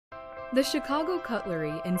The Chicago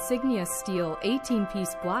Cutlery Insignia Steel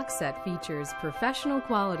 18-piece block set features professional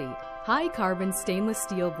quality, high-carbon stainless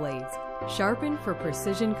steel blades, sharpened for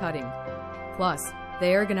precision cutting. Plus, the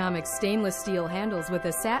ergonomic stainless steel handles with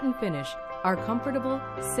a satin finish are comfortable,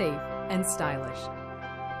 safe, and stylish.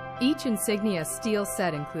 Each Insignia steel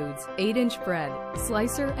set includes 8-inch bread,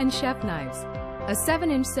 slicer, and chef knives, a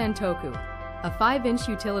 7-inch santoku, a 5-inch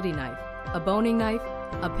utility knife, a boning knife,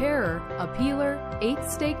 a parer, a peeler, 8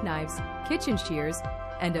 steak knives, kitchen shears,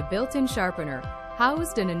 and a built-in sharpener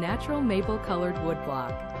housed in a natural maple-colored wood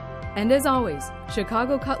block. And as always,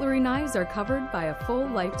 Chicago Cutlery knives are covered by a full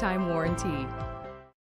lifetime warranty.